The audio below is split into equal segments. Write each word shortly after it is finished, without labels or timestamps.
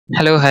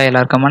Hello hi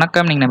எல்லாருக்கும்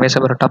வணக்கம். நீங்கள் பேச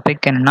போகிற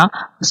டாபிக் என்னன்னா,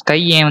 ஸ்கை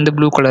ஏன் வந்து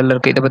ப்ளூ கலரில்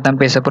இருக்குது, இதை பற்றி தான்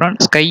பேச போகிறோம்.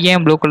 ஸ்கை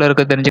ஏன் ப்ளூ கலர்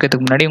இருக்குது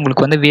தெரிஞ்சுக்கிறதுக்கு முன்னாடி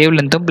உங்களுக்கு வந்து வேவ்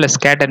லென்த்தும் ப்ளஸ்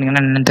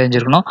ஸ்கேட்டரிங்னா என்னென்னு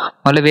தெரிஞ்சிருக்கணும்.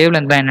 முதல்ல வேவ்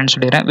லென்த் தான் என்னென்னு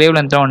சொல்லிடுறேன். வேவ்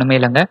லென்த்லாம் ஒன்றுமே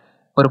இல்லைங்க.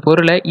 ஒரு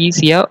பொருளை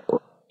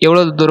ஈஸியாக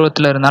எவ்வளோ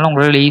தூரத்தில் இருந்தாலும்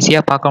உங்களால்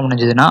ஈஸியாக பார்க்க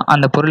முடிஞ்சதுன்னா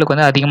அந்த பொருளுக்கு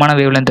வந்து அதிகமான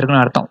வேவ் லென்த்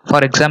இருக்குன்னு அர்த்தம்.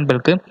 ஃபார்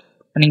எக்ஸாம்பிளுக்கு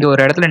நீங்கள் ஒரு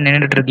இடத்துல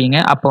நின்றுட்டு இருக்கீங்க.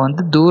 அப்போ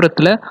வந்து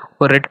தூரத்தில்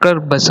ஒரு ரெட்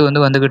கலர் பஸ்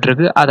வந்து வந்துகிட்டு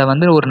இருக்கு. அதை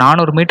வந்து ஒரு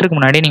 400 மீட்டருக்கு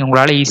முன்னாடி நீங்கள்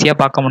உங்களால்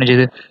ஈஸியாக பார்க்க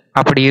முடிஞ்சுது.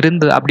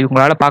 அப்படி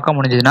உங்களால் பார்க்க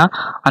முடிஞ்சதுன்னா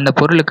அந்த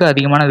பொருளுக்கு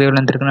அதிகமான வேவ்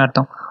லென்த் இருக்குன்னு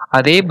அர்த்தம்.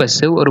 அதே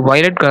பஸ்ஸு ஒரு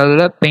வயலட்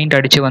கலரில் பெயிண்ட்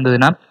அடித்து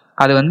வந்ததுன்னா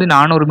அது வந்து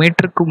 400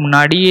 மீட்டருக்கு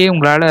முன்னாடியே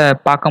உங்களால்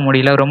பார்க்க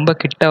முடியல, ரொம்ப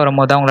கிட்ட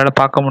வரும்போது தான் உங்களால்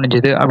பார்க்க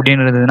முடிஞ்சுது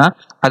அப்படின்னு இருந்ததுன்னா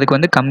அதுக்கு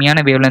வந்து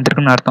கம்மியான வேவ் லென்த்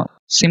இருக்குன்னு அர்த்தம்.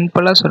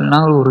 சிம்பிளாக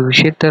சொல்லலாம், ஒரு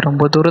விஷயத்த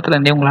ரொம்ப தூரத்துல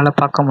இருந்தே உங்களால்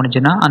பார்க்க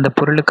முடிஞ்சுன்னா அந்த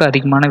பொருளுக்கு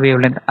அதிகமான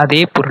வேவ் லென்த்.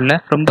 அதே பொருளை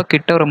ரொம்ப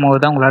கிட்ட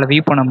வரும்போது தான் உங்களால்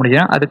வியூ பண்ண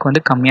முடிஞ்சுன்னா அதுக்கு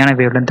வந்து கம்மியான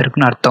வேவ் லென்த்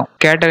இருக்குன்னு அர்த்தம்.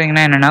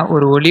 ஸ்கேட்டரிங்னா என்னன்னா,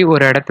 ஒரு ஒளி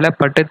ஒரு இடத்துல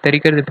பட்டு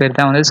தெரிக்கிறது பேர்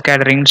தான் வந்து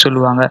ஸ்கேட்டரிங்னு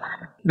சொல்லுவாங்க.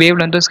 வேவ்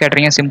லென்த்தும்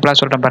ஸ்கேட்டரிங்காக சிம்பிளாக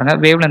சொல்கிறேன் பாருங்கள்.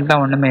 வேவ் லென்த்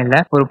தான் ஒன்றுமே இல்லை,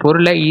 ஒரு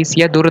பொருளை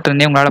ஈஸியாக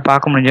தூரத்துலேருந்தே உங்களால்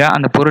பார்க்க முடிஞ்சா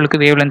அந்த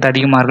பொருளுக்கு வேவ் லென்த்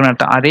அதிகமாக இருக்குன்னு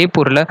அர்த்தம். அதே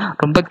பொருளை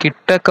ரொம்ப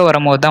கிட்டக்க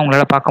வரும்போது தான்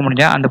உங்களால் பார்க்க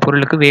முடிஞ்சா அந்த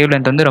பொருளுக்கு வேவ்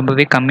லென்த் வந்து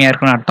ரொம்பவே கம்மியாக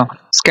இருக்குன்னு அர்த்தம்.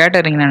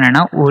 ஸ்கேட்டரிங்னா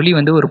என்னென்னா, ஒளி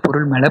வந்து ஒரு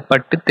பொருள் மேலே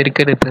பட்டு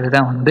தெரிக்கிறது பேர்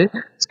தான் வந்து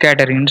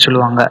ஸ்கேட்டரிங்னு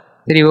சொல்லுவாங்க.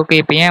 சரி, ஓகே.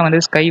 இப்போ ஏன் வந்து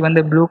ஸ்கை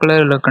வந்து ப்ளூ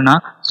கலரில் இருக்குன்னா,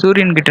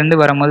 சூரியன் கிட்டேருந்து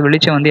வரும்போது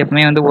வெளிச்சம் வந்து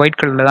எப்பவுமே வந்து ஒயிட்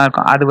கலரில் தான்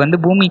இருக்கும். அது வந்து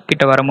பூமி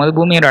கிட்ட வரும்போது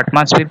பூமியோட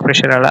அட்மாஸ்பியர்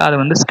ப்ரெஷரால் அது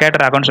வந்து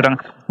ஸ்கேட்டர் ஆகும்னு சொல்கிறாங்க.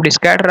 இப்படி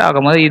ஸ்கேட்டர்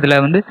ஆகும்போது இதில்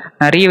வந்து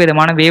நிறைய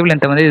விதமான வேவ்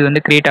லென்த்தை வந்து இது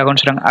வந்து கிரியேட்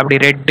ஆகும்னு சொல்கிறாங்க. அப்படி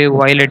ரெட்டு,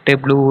 வயலட்டு,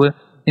 ப்ளூ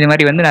இது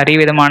மாதிரி வந்து நிறைய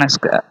விதமான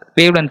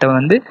வேவ் லென்த்தை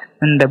வந்து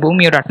இந்த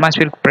பூமியோட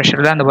அட்மாஸ்பியர்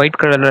ப்ரெஷரில் அந்த ஒயிட்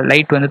கலரில்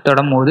லைட் வந்து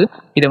தொடும் போது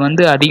இதை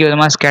வந்து அதிக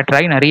விதமாக ஸ்கேட்டர்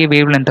ஆகி நிறைய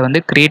வேவ் லென்த்தை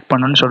வந்து கிரியேட்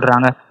பண்ணணும்னு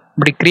சொல்கிறாங்க.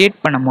 இப்படி கிரியேட்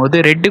பண்ணும்போது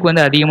ரெட்டுக்கு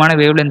வந்து அதிகமான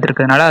வேவ் லென்த்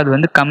இருக்கிறதுனால அது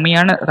வந்து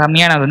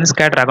கம்மியான வந்து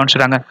ஸ்கேட்டர் ஆகும்னு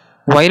சொல்கிறாங்க.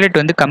 வயலட்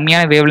வந்து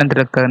கம்மியான வேவ் லென்த்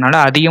இருக்கிறதுனால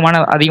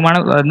அதிகமான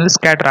வந்து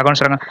ஸ்கேட்டர் ஆகும்னு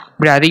சொல்கிறாங்க.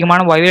 இப்படி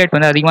அதிகமான வயலட்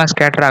வந்து அதிகமாக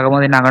ஸ்கேட்டர்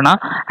ஆகும்போது என்ன ஆகும்னா,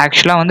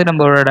 ஆக்சுவலாக வந்து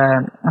நம்மளோட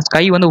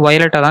ஸ்கை வந்து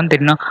வயலட்டாக தான்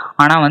தெரியணும்.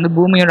 ஆனால் வந்து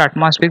பூமியோட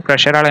அட்மாஸ்பியர்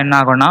ப்ரெஷரால் என்ன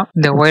ஆகும்னா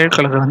இந்த வயலட்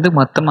கலர் வந்து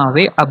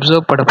மொத்தமாகவே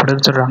அப்சர்வ்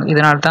பண்ணப்படுதுன்னு சொல்கிறாங்க.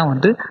 இதனால தான்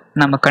வந்து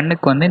நம்ம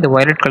கண்ணுக்கு வந்து இந்த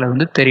வயலட் கலர்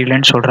வந்து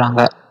தெரியலன்னு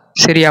சொல்கிறாங்க.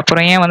 சரி,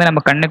 அப்புறம் ஏன் வந்து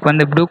நம்ம கண்ணுக்கு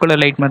வந்து ப்ளூ கலர்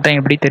லைட் மட்டும்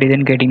எப்படி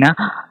தெரியுதுன்னு கேட்டிங்கன்னா,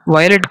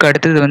 வயலட்டுக்கு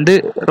அடுத்தது வந்து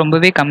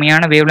ரொம்பவே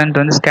கம்மியான வேவ் லென்த்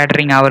வந்து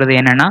ஸ்கேட்டரிங் ஆகிறது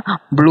என்னென்னா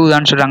ப்ளூ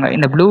தான் சொல்கிறாங்க.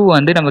 இந்த ப்ளூ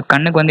வந்து நம்ம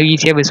கண்ணுக்கு வந்து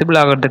ஈஸியாக விசிபிள்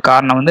ஆகிறதுக்கு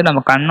காரணம் வந்து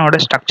நம்ம கண்ணோட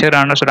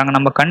ஸ்ட்ரக்சரானு சொல்கிறாங்க.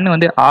 நம்ம கண்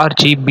வந்து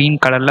RGB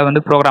கலரில்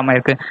வந்து ப்ரோக்ராம்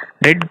ஆயிருக்கு.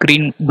 ரெட்,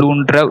 க்ரீன்,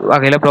 ப்ளூன்ற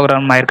வகையில்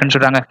ப்ரோக்ராம் ஆயிருக்குன்னு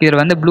சொல்கிறாங்க. இதில்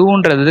வந்து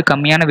ப்ளூன்றது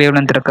கம்மியான வேவ்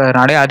லென்த்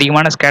இருக்கிறதுனால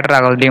அதிகமான ஸ்கேட்டர்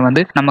ஆகிறதுலேயே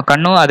வந்து நம்ம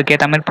கண்ணும்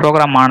அதுக்கேற்ற மாதிரி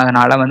ப்ரோக்ராம்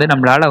ஆனதுனால வந்து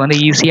நம்மளால் வந்து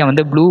ஈஸியாக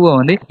வந்து ப்ளூவை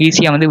வந்து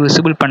ஈஸியாக வந்து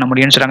விசிபிள் பண்ண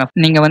முடியும்னு சொல்கிறாங்க.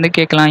 நீங்கள் வந்து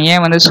கேட்கலாம்,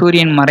 ஏன் வந்து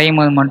சூரியன் மறையும்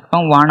போது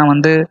மட்டும் வானம்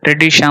வந்து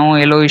ரெட்டிஷாகவும்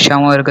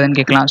எல்லோயிஷாகவும் இருக்குதுன்னு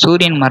கேட்கலாம்.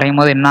 சூரியன் மறையும்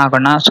போது என்ன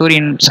ஆகும்னா,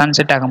 சூரியன்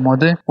சன்செட்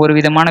ஆகும்போது ஒரு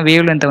விதமான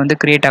வேவ் லென்த் வந்து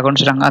கிரியேட் ஆகும்னு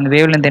சொல்றாங்க. அந்த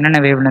வேவ் லென்த்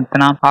என்னென்ன வேவ்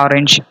லென்த்னா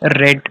ஆரஞ்சு,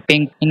 ரெட்,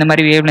 பிங்க் இந்த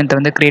மாதிரி வேவ் லென்த்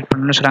வந்து கிரியேட்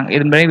பண்ணணும்னு சொல்றாங்க.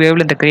 இது மாதிரி வேவ்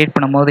லென்த் கிரியேட்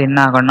பண்ணும்போது என்ன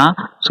ஆகும்னா,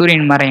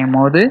 சூரியன் மறையும்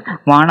போது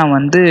வானம்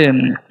வந்து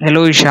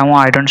எல்லோயிஷாகவும்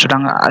ஆயிடும்னு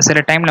சொல்றாங்க.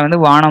 சில டைம்ல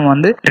வந்து வானம்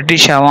வந்து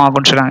ரெட்டிஷாகவும்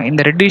ஆகும்னு சொல்றாங்க.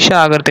 இந்த ரெட்டிஷா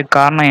ஆகிறதுக்கு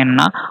காரணம்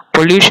என்னன்னா,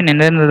 பொல்யூஷன்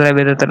எந்தெந்த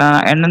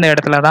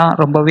இடத்துல தான்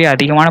ரொம்பவே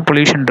அதிகமான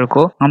பொல்யூஷன்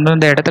இருக்கோ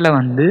அந்தந்த இடத்துல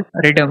வந்து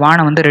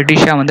வானம் வந்து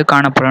ரெட்டிஷா வந்து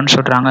காணப்படும்னு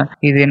சொல்றாங்க.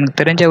 இது எனக்கு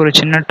தெரிஞ்ச ஒரு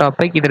சின்ன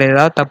டாபிக். இதுல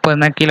ஏதாவது தப்பு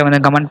இருந்தால் கீழே வந்து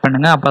கமெண்ட்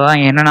பண்ணுங்க.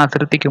 அப்பதான் என்ன நான்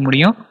திருத்திக்க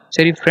முடியும்.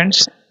 சரி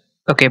ஃப்ரெண்ட்ஸ்,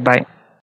 ஓகே பாய்.